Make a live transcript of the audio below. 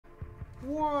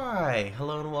Why,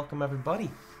 hello and welcome everybody.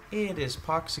 It is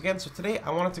Pohx again. So today I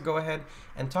wanted to go ahead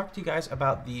and talk to you guys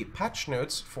about the patch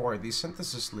notes for the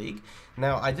Synthesis League.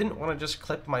 Now, I didn't want to just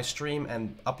clip my stream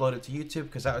and upload it to YouTube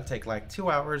because that would take like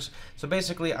 2 hours. So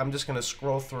basically, I'm just going to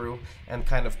scroll through and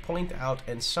kind of point out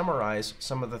and summarize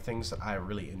some of the things that I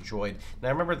really enjoyed. Now,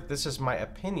 remember that this is my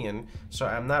opinion, so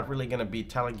I'm not really going to be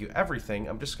telling you everything.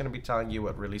 I'm just going to be telling you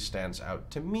what really stands out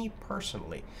to me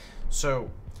personally. So,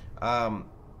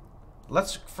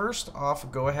 let's first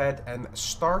off go ahead and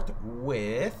start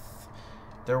with,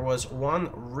 there was one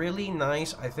really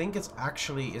nice, I think it's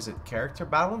actually, is it character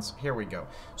balance? Here we go.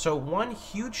 So one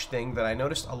huge thing that I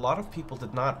noticed a lot of people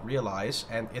did not realize,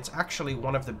 and it's actually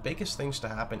one of the biggest things to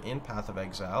happen in Path of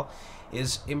Exile,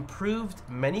 is improved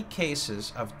many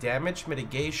cases of damage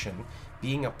mitigation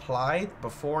being applied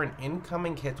before an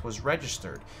incoming hit was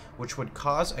registered, which would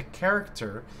cause a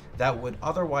character that would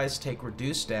otherwise take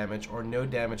reduced damage or no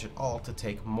damage at all to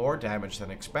take more damage than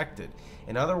expected.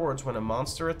 In other words, when a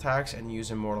monster attacks and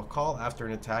use Immortal Call after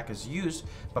an attack is used,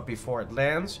 but before it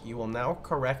lands, you will now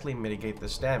correctly mitigate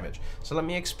this damage. So let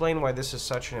me explain why this is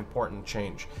such an important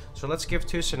change. So let's give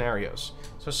two scenarios.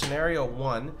 So scenario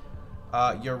one,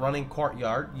 you're running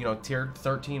Courtyard, you know, tier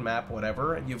 13 map,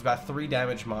 whatever, and you've got 3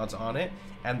 damage mods on it,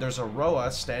 and there's a Roa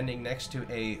standing next to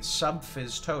a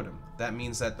sub-phys totem. That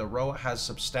means that the Roa has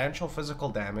substantial physical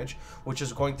damage, which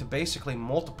is going to basically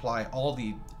multiply all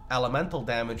the elemental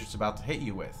damage it's about to hit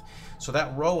you with. So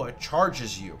that Roa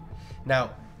charges you.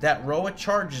 Now, that Roa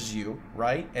charges you,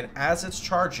 right? And as it's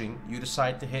charging, you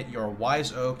decide to hit your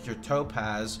Wise Oak, your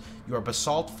Topaz, your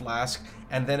Basalt Flask,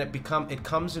 and then it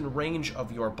comes in range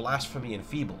of your Blasphemy and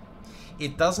Feeble.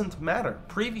 It doesn't matter.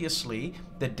 Previously,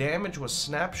 the damage was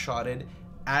snapshotted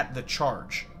at the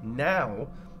charge. Now,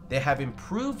 they have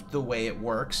improved the way it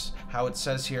works, how it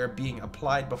says here, being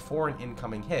applied before an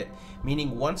incoming hit.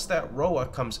 Meaning once that Roa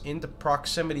comes into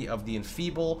proximity of the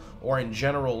Enfeeble, or in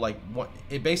general, like,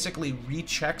 it basically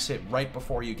rechecks it right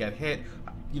before you get hit.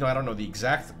 You know, I don't know the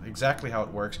exactly how it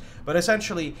works, but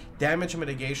essentially, damage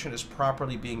mitigation is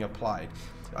properly being applied.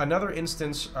 Another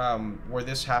instance where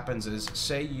this happens is,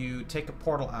 say you take a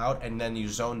portal out and then you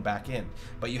zone back in,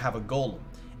 but you have a golem.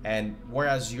 And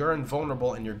whereas you're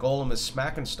invulnerable and your golem is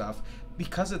smacking stuff,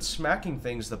 because it's smacking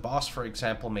things, the boss, for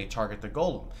example, may target the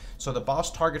golem. So the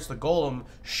boss targets the golem,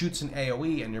 shoots an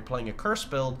AoE, and you're playing a curse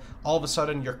build, all of a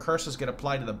sudden your curses get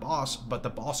applied to the boss, but the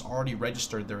boss already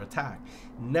registered their attack.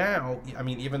 Now, I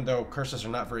mean, even though curses are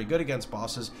not very good against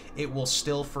bosses, it will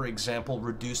still, for example,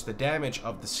 reduce the damage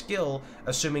of the skill,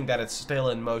 assuming that it's still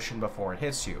in motion before it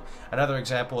hits you. Another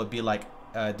example would be like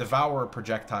Devourer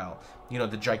projectile, you know,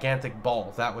 the gigantic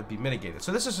ball, that would be mitigated.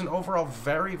 So this is an overall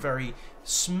very, very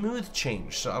smooth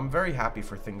change, so I'm very happy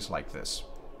for things like this.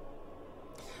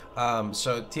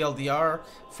 So TLDR,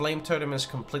 Flame Totem is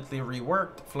completely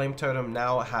reworked. Flame Totem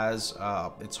now has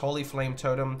its Holy Flame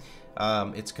Totem.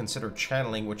 It's considered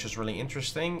channeling, which is really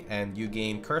interesting, and you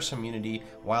gain curse immunity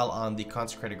while on the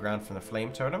consecrated ground from the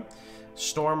Flame Totem.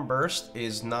 Stormburst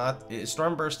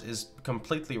is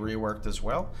completely reworked as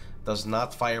well. Does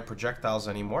not fire projectiles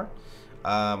anymore.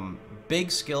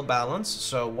 Big skill balance.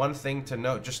 So one thing to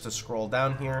note, just to scroll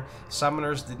down here,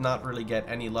 summoners did not really get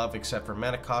any love except for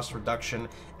mana cost reduction.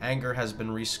 Anger has been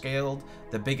rescaled.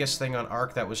 The biggest thing on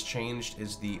Arc that was changed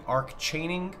is the Arc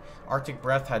chaining. Arctic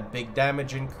Breath had big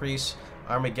damage increase.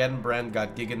 Armageddon Brand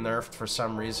got giga nerfed for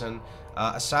some reason.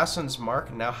 Assassin's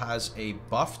Mark now has a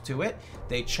buff to it.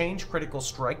 They changed critical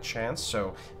strike chance,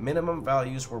 so minimum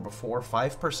values were before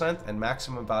 5% and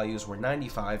maximum values were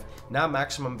 95. Now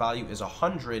maximum value is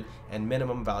 100 and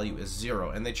minimum value is 0.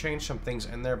 And they changed some things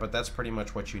in there, but that's pretty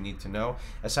much what you need to know.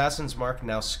 Assassin's Mark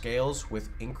now scales with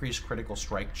increased critical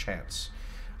strike chance.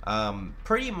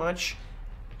 Pretty much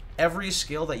every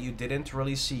skill that you didn't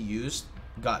really see used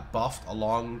got buffed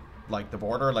along like the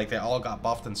border, like they all got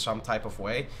buffed in some type of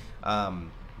way.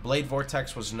 Blade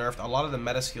Vortex was nerfed. A lot of the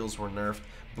meta skills were nerfed.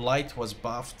 Blight was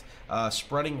buffed.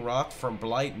 Spreading Rot from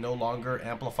Blight no longer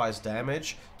amplifies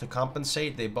damage. To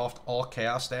compensate, they buffed all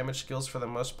chaos damage skills for the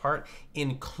most part,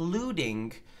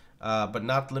 including, but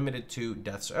not limited to,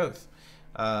 Death's Oath.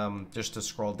 Just to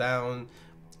scroll down,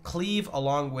 Cleave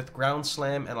along with Ground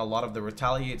Slam and a lot of the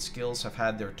Retaliate skills have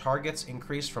had their targets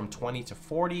increased from 20 to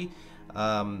 40.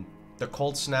 The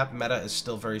Cold Snap meta is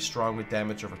still very strong with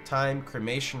damage over time.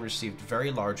 Cremation received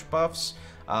very large buffs.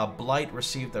 Blight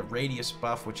received a radius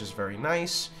buff, which is very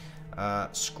nice.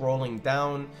 Scrolling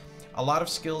down, A lot of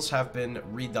skills have been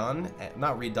redone,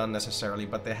 not redone necessarily,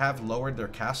 but they have lowered their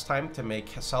cast time to make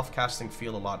self-casting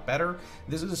feel a lot better.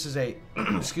 This is a,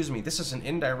 excuse me, this is an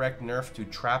indirect nerf to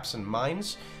traps and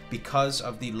mines because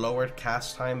of the lowered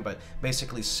cast time, but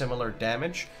basically similar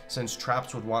damage, since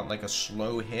traps would want like a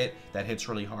slow hit that hits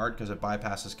really hard because it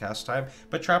bypasses cast time.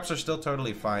 But traps are still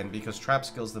totally fine because trap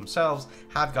skills themselves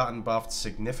have gotten buffed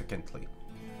significantly.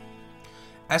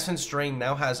 Essence Drain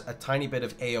now has a tiny bit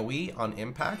of AoE on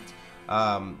impact,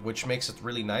 which makes it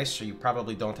really nice, so you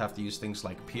probably don't have to use things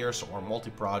like Pierce or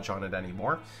Multi-Proj on it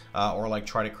anymore, or like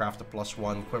try to craft a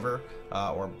 +1 quiver,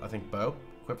 or I think bow?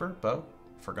 Quiver? Bow?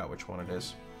 Forgot which one it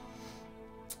is.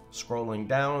 Scrolling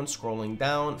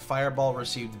down, Fireball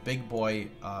received big boy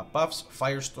buffs.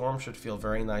 Firestorm should feel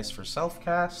very nice for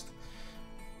self-cast.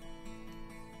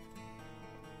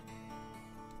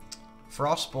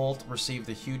 Frostbolt received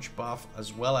a huge buff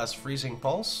as well as Freezing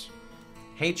Pulse.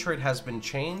 Hatred has been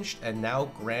changed and now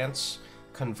grants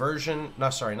conversion, no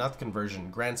sorry, not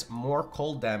conversion, grants more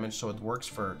cold damage, so it works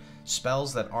for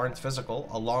spells that aren't physical,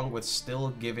 along with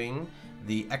still giving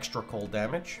the extra cold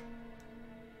damage.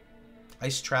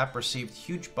 Ice Trap received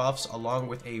huge buffs along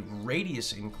with a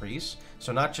radius increase,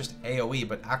 so not just AoE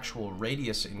but actual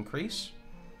radius increase.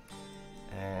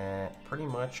 And pretty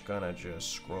much gonna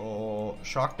just scroll.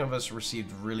 Shock Nova's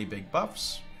received really big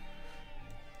buffs.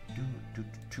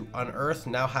 Unearth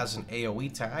now has an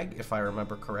AoE tag, if I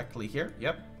remember correctly here.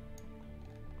 Yep.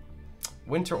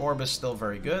 Winter Orb is still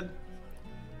very good.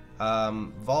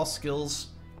 Vol skills,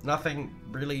 nothing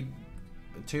really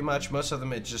too much. Most of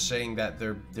them it's just saying that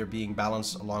they're being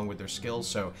balanced along with their skills.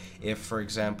 So if, for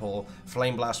example,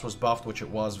 Flame Blast was buffed, which it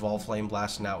was, Vol Flame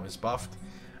Blast now is buffed.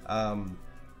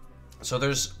 So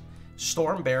there's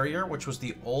Storm Barrier, which was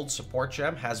the old support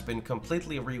gem, has been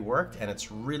completely reworked, and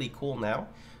it's really cool now.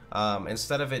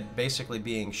 Instead of it basically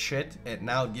being shit, it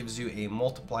now gives you a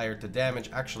multiplier to damage.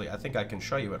 Actually, I think I can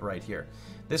show you it right here.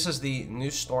 This is the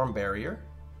new Storm Barrier.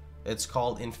 It's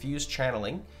called Infused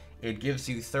Channeling. It gives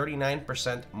you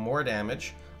 39% more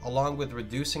damage, along with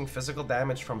reducing physical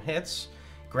damage from hits.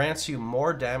 Grants you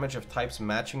more damage of types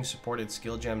matching supported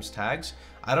skill gems tags.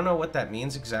 I don't know what that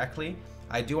means exactly.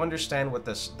 I do understand what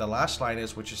the last line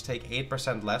is, which is take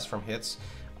 8% less from hits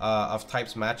of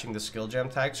types matching the skill gem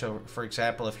tag. So, for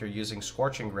example, if you're using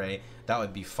Scorching Ray, that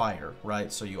would be fire,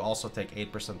 right? So you also take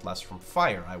 8% less from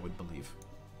fire, I would believe.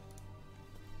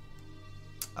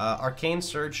 Arcane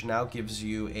Surge now gives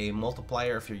you a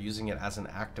multiplier if you're using it as an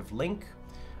active link.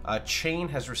 Chain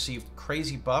has received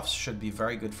crazy buffs, should be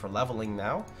very good for leveling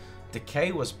now.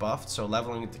 Decay was buffed, so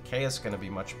leveling Decay is going to be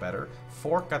much better.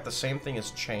 Fork got the same thing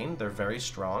as Chain, they're very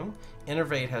strong.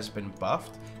 Innervate has been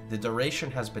buffed, the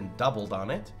duration has been doubled on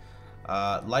it.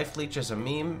 Life Leech is a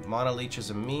meme, Mana Leech is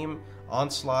a meme,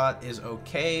 Onslaught is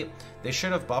okay. They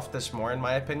should have buffed this more in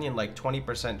my opinion, like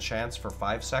 20% chance for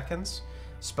 5 seconds.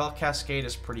 Spell Cascade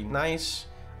is pretty nice.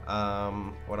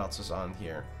 What else is on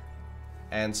here?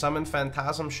 And Summon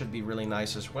Phantasm should be really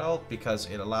nice as well, because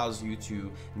it allows you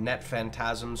to net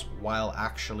phantasms while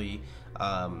actually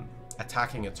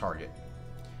attacking a target.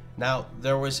 Now,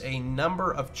 there was a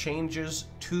number of changes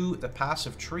to the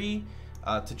passive tree.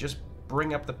 To just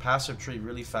bring up the passive tree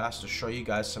really fast to show you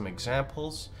guys some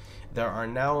examples. There are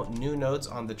now new nodes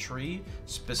on the tree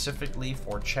specifically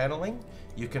for channeling.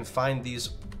 You can find these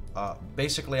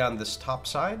basically on this top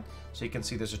side. So you can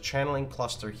see there's a channeling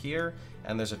cluster here,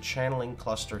 and there's a channeling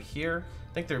cluster here.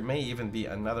 I think there may even be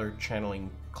another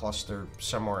channeling cluster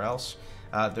somewhere else.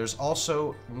 There's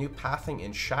also new pathing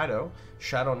in Shadow.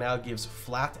 Shadow now gives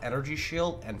flat energy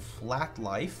shield and flat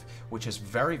life, which is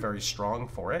very, very strong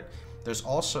for it. There's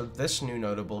also this new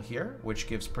notable here, which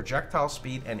gives projectile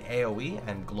speed and AoE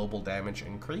and global damage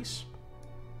increase.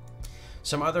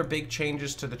 Some other big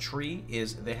changes to the tree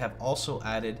is they have also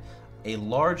added a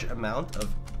large amount of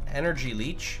energy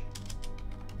leech.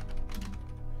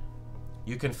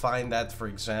 You can find that, for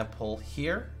example,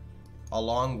 here,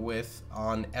 along with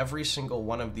on every single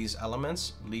one of these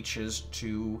elements, leeches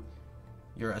to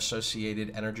your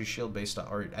associated energy shield based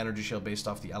off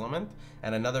the element,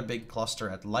 and another big cluster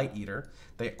at Light Eater.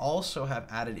 They also have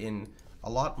added in a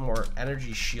lot more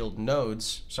energy shield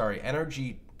nodes.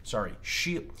 Energy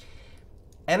shield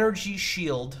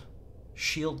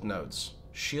nodes.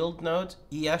 Shield nodes,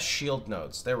 ES shield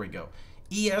nodes. There we go.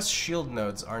 ES shield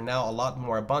nodes are now a lot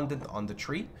more abundant on the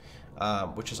tree,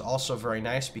 which is also very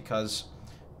nice because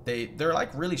they're like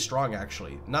really strong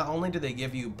actually. Not only do they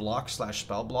give you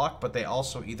block/spell block, but they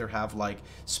also either have like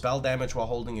spell damage while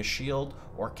holding a shield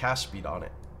or cast speed on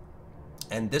it.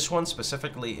 And this one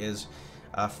specifically is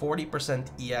 40%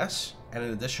 ES, and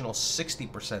an additional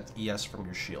 60% ES from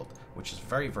your shield, which is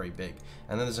very, very big.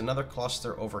 And then there's another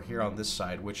cluster over here on this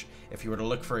side, which, if you were to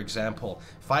look, for example,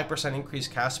 5%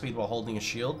 increased cast speed while holding a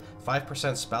shield,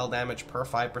 5% spell damage per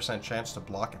 5% chance to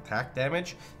block attack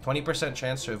damage, 20%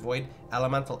 chance to avoid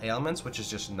elemental ailments, which is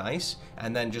just nice,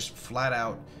 and then just flat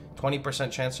out 20%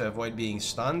 chance to avoid being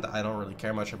stunned. I don't really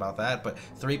care much about that, but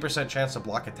 3% chance to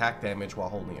block attack damage while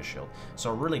holding a shield.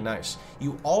 So really nice.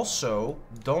 You also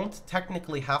don't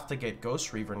technically have to get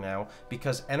Ghost Reaver now,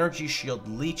 because Energy Shield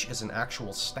Leech is an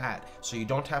actual stat, so you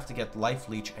don't have to get Life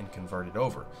Leech and convert it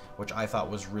over, which I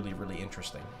thought was really, really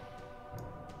interesting.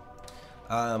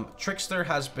 Trickster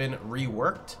has been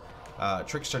reworked.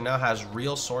 Trickster now has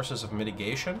real sources of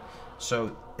mitigation,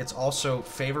 so it's also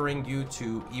favoring you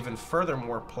to even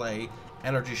furthermore play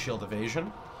Energy Shield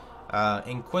Evasion.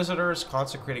 Inquisitor's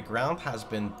Consecrated Ground has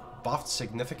been buffed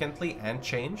significantly and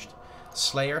changed.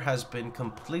 Slayer has been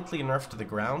completely nerfed to the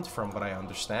ground, from what I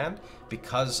understand,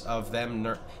 because of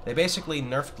them they basically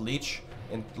nerfed Leech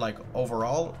in, like,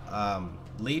 overall.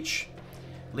 Leech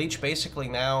basically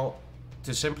now,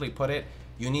 to simply put it,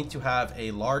 you need to have a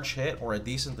large hit or a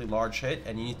decently large hit,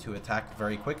 and you need to attack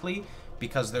very quickly,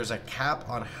 because there's a cap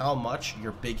on how much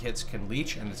your big hits can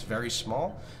leech, and it's very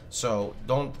small. So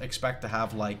don't expect to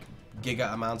have like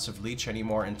giga amounts of leech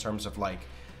anymore in terms of like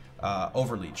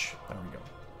overleech. There we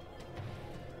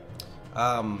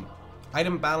go.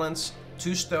 Item balance: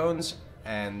 2 stones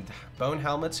and bone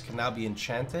helmets can now be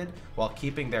enchanted while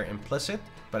keeping their implicit,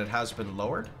 but it has been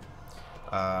lowered.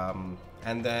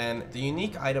 And then the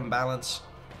unique item balance,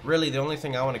 really the only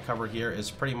thing I want to cover here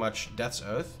is pretty much Death's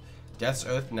Oath. Death's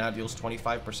Oath now deals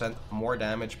 25% more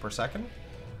damage per second.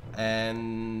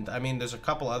 And I mean, there's a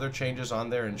couple other changes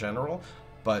on there in general,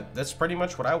 but that's pretty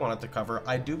much what I wanted to cover.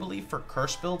 I do believe for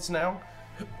curse builds now,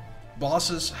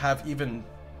 bosses have even,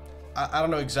 I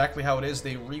don't know exactly how it is,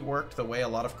 they reworked the way a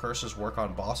lot of curses work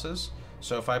on bosses.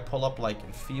 So if I pull up like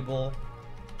Enfeeble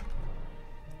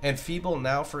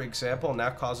now, for example, now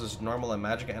causes normal and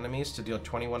magic enemies to deal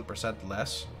 21%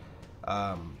 less.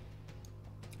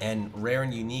 And rare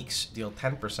and uniques deal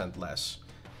 10% less.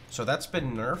 So that's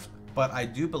been nerfed, but I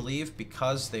do believe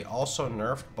because they also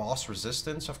nerfed boss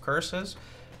resistance of curses,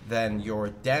 then your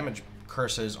damage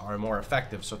curses are more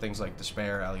effective. So things like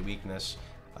Despair, Ally Weakness,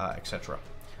 etc.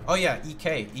 Oh yeah,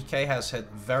 EK. EK has hit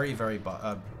very, very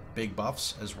big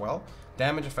buffs as well.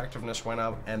 Damage effectiveness went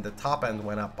up, and the top end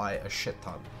went up by a shit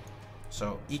ton.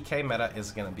 So EK meta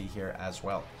is going to be here as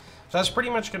well. So that's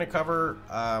pretty much going to cover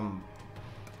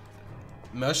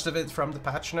most of it from the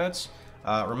patch notes.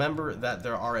 Remember that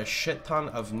there are a shit ton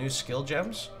of new skill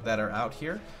gems that are out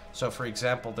here. So for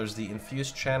example, there's the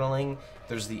Infused Channeling,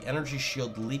 there's the Energy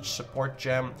Shield Leech support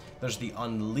gem, there's the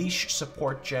Unleash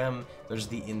support gem, there's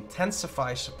the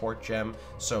Intensify support gem.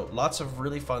 So lots of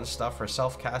really fun stuff for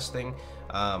self-casting.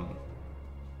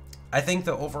 I think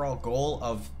the overall goal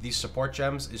of these support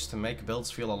gems is to make builds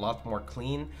feel a lot more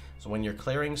clean. So when you're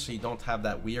clearing, so you don't have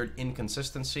that weird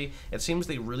inconsistency. It seems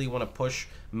they really want to push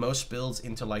most builds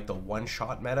into like the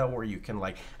one-shot meta, where you can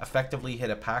like effectively hit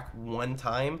a pack one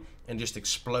time and just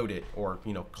explode it, or,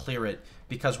 you know, clear it.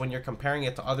 Because when you're comparing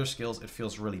it to other skills, it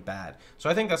feels really bad. So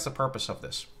I think that's the purpose of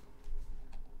this.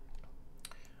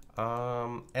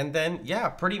 And then, yeah,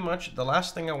 pretty much the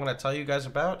last thing I want to tell you guys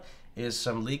about is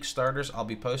some league starters I'll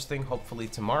be posting hopefully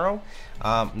tomorrow.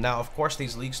 Now, of course,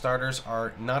 these league starters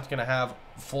are not going to have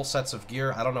full sets of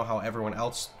gear. I don't know how everyone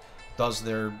else does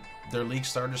their league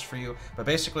starters for you, but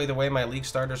basically the way my league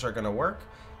starters are going to work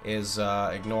is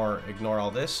ignore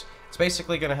all this. It's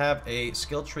basically going to have a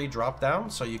skill tree drop down,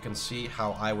 so you can see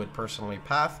how I would personally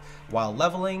path while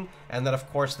leveling, and then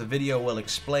of course the video will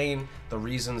explain the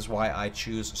reasons why I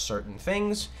choose certain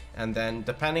things, and then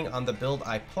depending on the build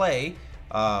I play,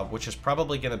 which is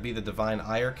probably going to be the Divine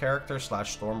Ire character /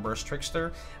 Stormburst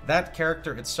Trickster, that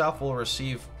character itself will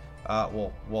receive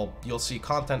you'll see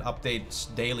content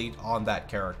updates daily on that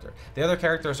character. The other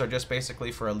characters are just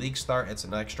basically for a league start. It's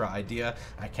an extra idea.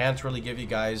 I can't really give you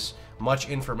guys much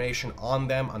information on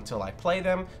them until I play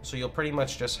them, so you'll pretty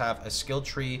much just have a skill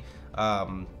tree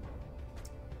along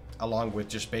with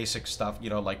just basic stuff, you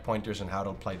know, like pointers and how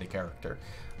to play the character.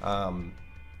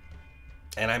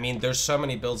 And I mean, there's so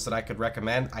many builds that I could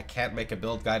recommend. I can't make a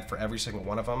build guide for every single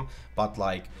one of them, but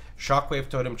like Shockwave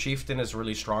Totem Chieftain is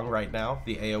really strong right now.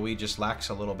 The AoE just lacks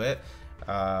a little bit.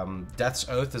 Death's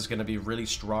Oath is going to be really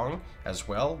strong as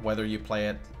well, whether you play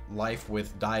it life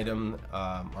with Diadem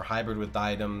or hybrid with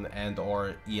Diadem and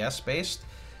or ES based.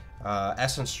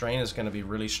 Essence Strain is going to be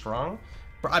really strong.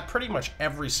 Pretty much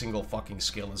every single fucking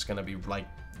skill is going to be like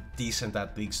decent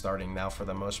at league starting now for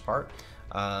the most part.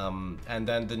 And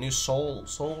then the new soul,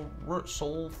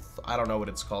 I don't know what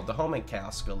it's called. The home and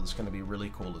chaos skill is going to be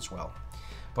really cool as well.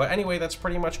 But anyway, that's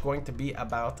pretty much going to be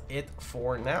about it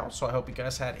for now. So I hope you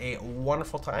guys had a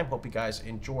wonderful time. Hope you guys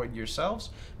enjoyed yourselves.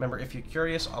 Remember, if you're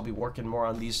curious, I'll be working more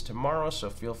on these tomorrow. So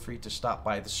feel free to stop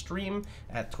by the stream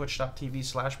at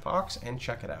twitch.tv/Pohx and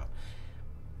check it out.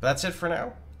 But that's it for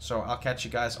now. So I'll catch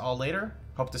you guys all later.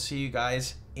 Hope to see you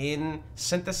guys in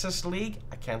Synthesis League.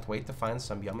 I can't wait to find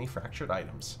some yummy fractured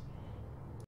items.